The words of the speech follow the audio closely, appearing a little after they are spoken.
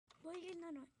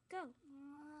on, go.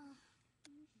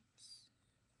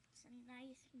 It's a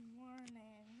nice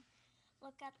morning.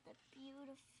 Look at the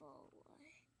beautiful.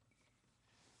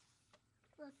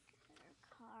 Look at her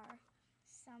car.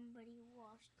 Somebody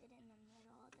washed it in the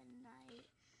middle of the night.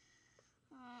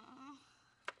 Help!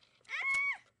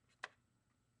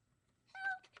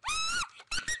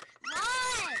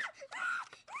 What?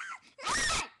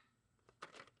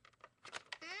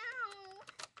 Ow!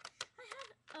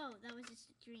 Oh, that was just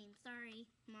a dream. Sorry,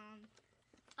 Mom.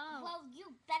 Oh. Well,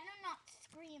 you better not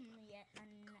scream yet.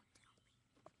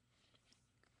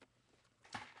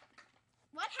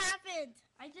 What happened?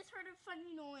 I just heard a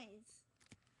funny noise.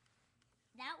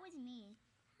 That was me.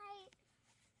 Hi.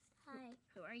 Hi.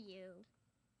 Who are you?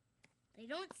 They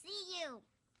don't see you.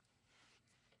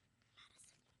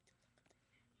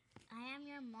 I am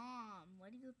your mom.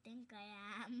 What do you think I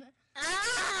am?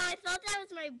 Ah, I thought that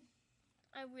was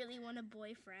I really want a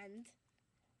boyfriend.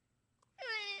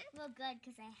 Well, good,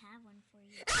 because I have one for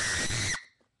you.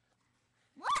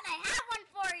 What? I have one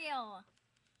for you.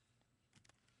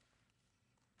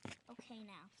 Okay,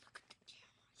 now. Look at the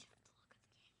camera. You have to look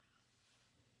at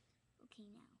the camera.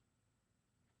 Okay, now.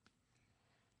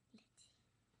 Let's see.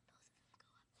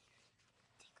 Both of them go up there.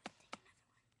 Take another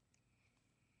one.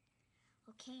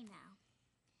 Okay, now.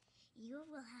 You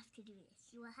will have to do this.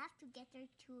 You will have to get her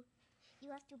to... You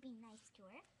have to be nice to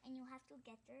her, and you have to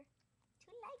get her to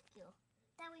like you.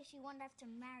 That way she won't have to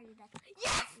marry that...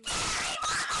 Yes! You always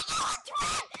have to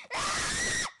look at the camera, okay,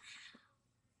 Madison?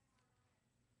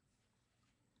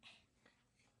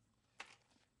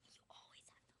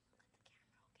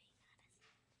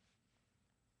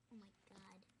 Oh my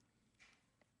god.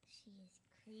 She is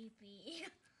creepy.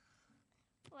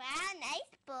 Wow,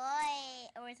 nice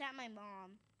boy. Or is that my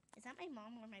mom? Is that my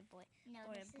mom or my boy? No,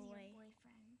 or this a boy? is your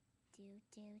boyfriend. Do.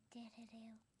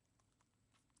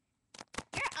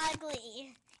 You're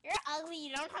ugly. You're ugly.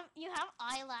 You have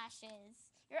eyelashes.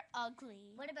 You're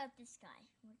ugly. What about this guy?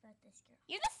 What about this girl?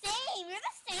 You're the same. You're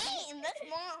the same. That's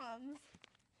mom's. Look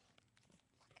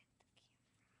at the camera.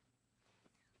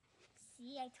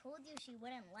 See, I told you she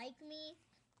wouldn't like me.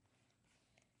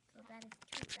 So that is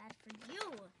too bad for you.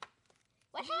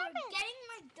 What You're happened? getting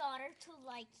my daughter to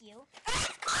like you,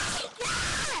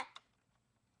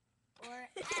 or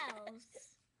else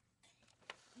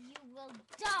you will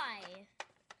die.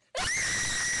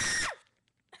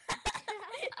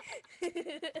 You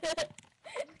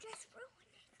just ruined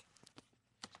it.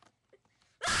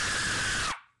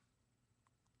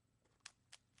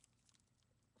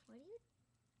 What are you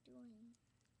doing?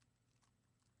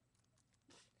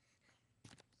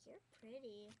 You're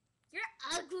pretty. You're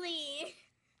ugly.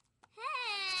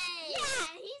 Hey! Yeah,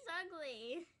 he's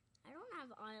ugly. I don't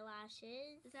have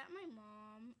eyelashes. Is that my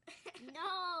mom?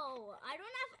 No, I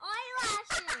don't have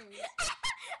eyelashes.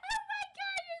 Oh my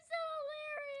god, you're so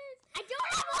hilarious. I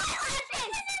don't have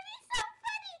eyelashes. That'd be so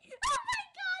funny. Oh my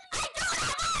god. I don't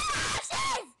have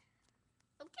eyelashes.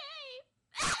 Okay.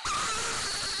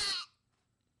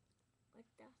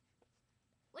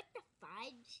 What the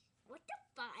fudge? What the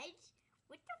fudge?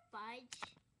 What the fudge?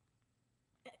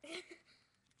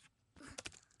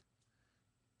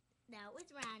 That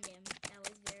was random. That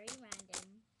was very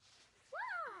random.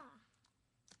 Wah!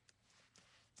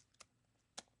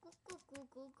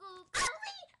 Ugly!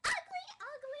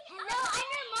 Hello,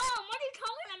 I'm your mom. What are you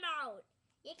talking about?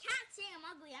 You can't say I'm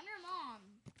ugly. I'm your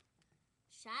mom.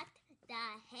 Shut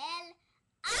the hell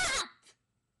up!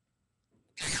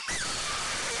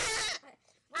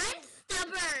 I'm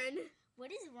stubborn.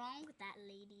 What is wrong with that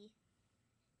lady?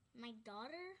 My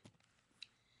daughter?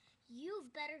 You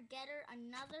better get her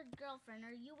another girlfriend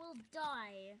or you will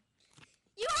die.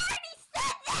 You already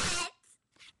said that.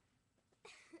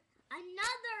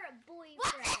 Another boyfriend.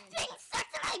 What's being stuck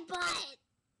to my butt?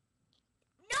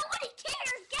 Nobody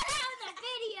cares. Get out of the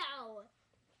video.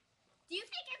 Do you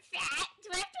think I'm fat?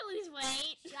 Do I have to lose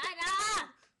weight? Shut up.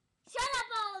 Shut up,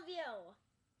 all of you.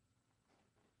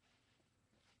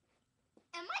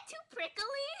 Am I too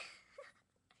prickly?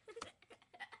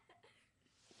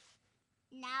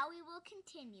 Now we will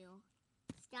continue.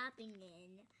 Stopping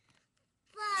in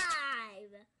 5.